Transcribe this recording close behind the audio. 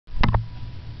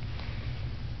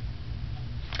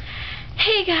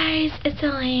Hey guys, it's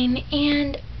Elaine,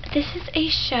 and this is a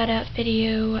shout out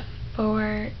video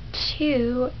for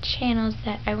two channels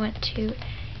that I want to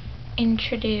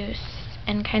introduce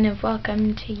and kind of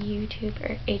welcome to YouTube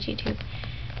or AGtube.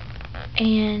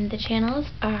 And the channels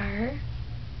are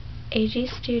AG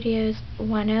Studios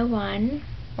 101,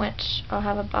 which I'll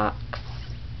have a box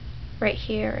right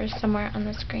here or somewhere on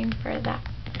the screen for that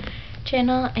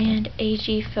channel, and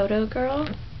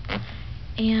AGphotogirl.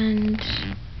 And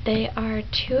they are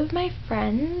two of my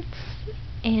friends,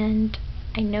 and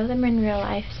I know them in real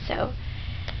life, so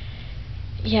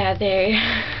yeah, they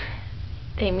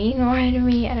mean more to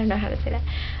me. I don't know how to say that,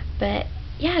 but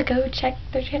yeah, go check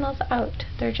their channels out.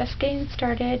 They're just getting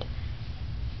started,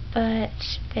 but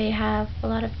they have a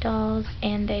lot of dolls,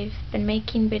 and they've been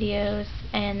making videos,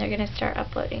 and they're gonna start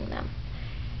uploading them.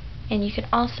 And you can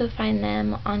also find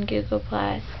them on Google+,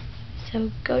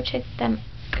 so go check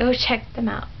them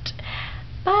out.